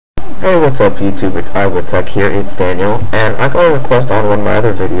Hey, what's up YouTube? It's Tech here, it's Daniel, and I got a request on one of my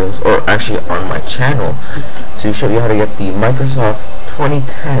other videos, or actually on my channel, to show you how to get the Microsoft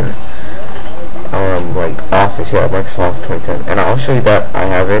 2010, Office, Microsoft 2010, and I'll show you that I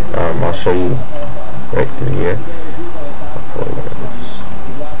have it. I'll show you right through here.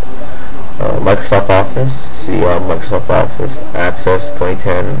 Microsoft Office, Microsoft Office Access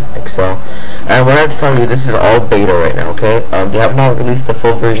 2010 Excel, and what I'm telling you, this is all beta right now, okay? They have not released the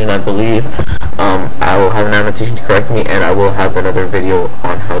full version, I believe. I will have an annotation to correct me, and I will have another video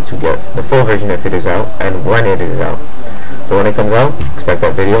on how to get the full version if it is out, and when it is out. So when it comes out, expect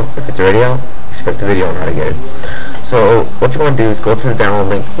that video. If it's already out, expect the video on how to get it. So what you want to do is go to the download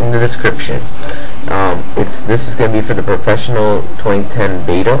link in the description. This is going to be for the professional 2010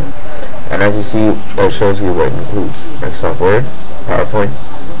 beta. And as you see, it shows you what it includes: Microsoft Word, PowerPoint,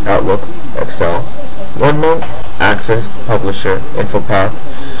 Outlook, Excel, OneNote, Access, Publisher, InfoPath,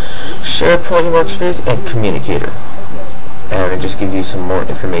 SharePoint Workspace, and Communicator. And it just gives you some more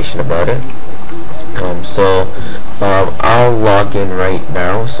information about it. I'll log in right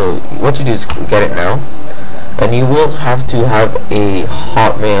now. So what you do is get it now, and you will have to have a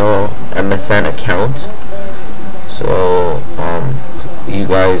Hotmail MSN account. So you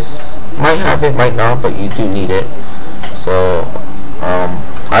guys might have it, might not, but you do need it. So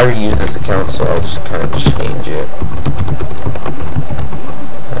I already use this account, so I'll just kind of change it.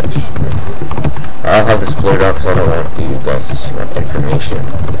 I'll have this blurred out because I don't want you guys to see my information.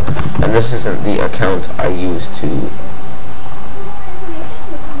 And this isn't the account I use to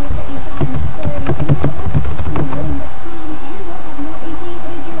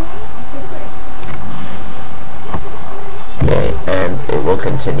and it will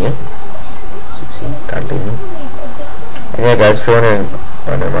continue. Continue. And yeah, guys, if you're wondering,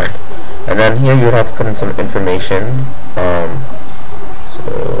 oh, never mind. And then here you would have to put in some information.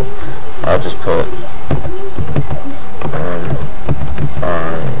 So I'll just put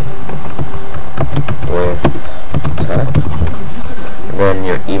with tech. And then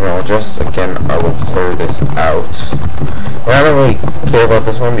your email address. Again, I will blur this out. Well, I don't really care about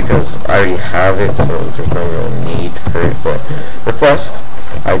this one because I already have it, so there's no real need for it. But request.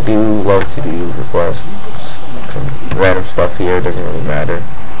 I do love to do requests. Some random stuff here, doesn't really matter.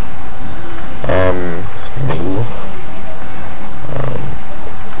 New.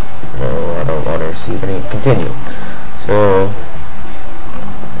 No, I don't want to receive any. Continue. So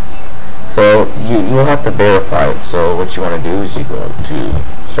you'll have to verify it. So what you want to do is you go to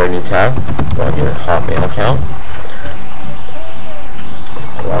start a new tab, go on your Hotmail account,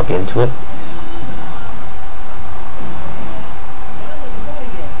 log into it.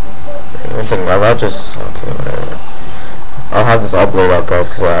 One second, I'll just, okay, whatever. I'll have this all blurred out, guys,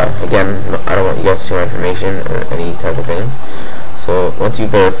 because, again, I don't want you guys to see my information or any type of thing. So, once you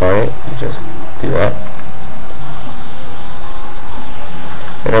verify it, you just do that.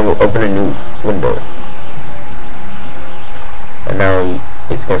 And then we'll open a new window. And now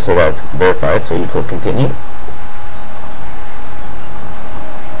it's going to say that it's verified, so you click continue.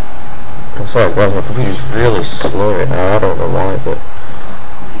 I'm sorry, guys, my computer's really slow right now. I don't know why, but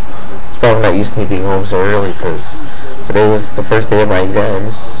probably not used to me being home so early because today was the first day of my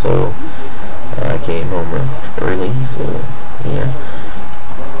exams, so I came home early, so yeah.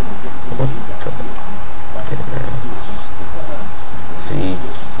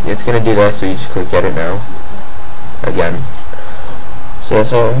 So it's gonna do that, so you just click get it now again. So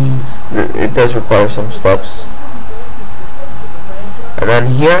it does require some steps, and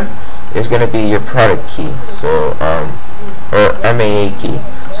then here is gonna be your product key, so or MAA key.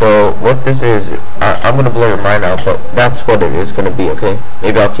 So what this is, I'm going to blur mine out, but that's what it is going to be, okay?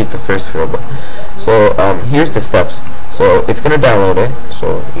 Maybe I'll keep the first field. So here's the steps. So it's going to download it.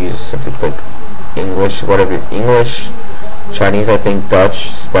 So you just simply click English, whatever, English, Chinese, I think,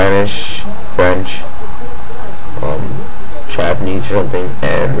 Dutch, Spanish, French, Japanese, something,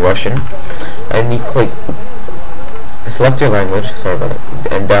 and Russian. And you click, select your language, sorry about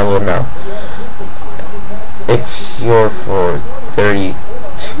that, and download now. If you're for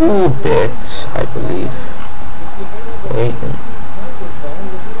 32-bit, I believe. Wait.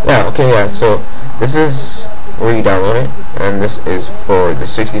 Yeah, okay, yeah, so this is where you download it, and this is for the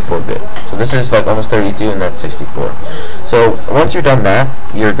 64-bit. So this is like almost 32, and that's 64. So once you're done that,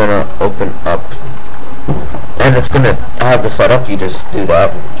 you're gonna open up, and it's gonna have the setup. You just do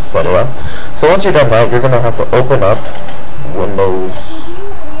that, set it up. So once you're done that, you're gonna have to open up Windows,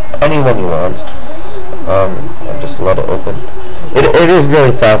 anyone you want, and just let it open. It is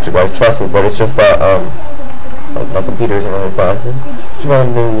really faster, guys, trust me, but it's just that, like, my computer isn't really fast. What you want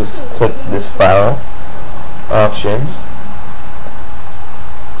to do is click this file, options,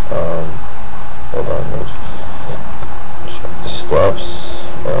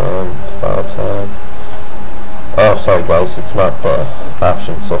 else it's not the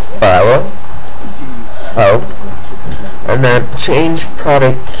option. So File, Help, and then Change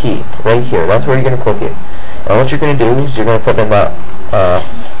Product Key right here. That's where you're going to click it. And what you're going to do is you're going to put in that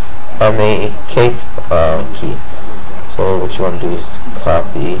MAK key. So what you want to do is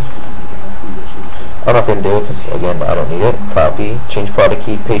copy. I'm not going to do it because, again, I don't need it. Copy, change product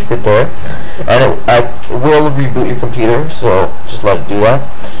key, paste it there. And I will reboot your computer, so just let it do that.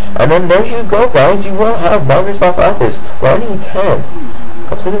 And then there you go, guys. You will have Microsoft Office 2010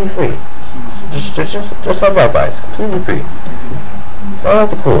 completely free. Just like that, guys. Completely free. It's not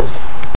the coolest.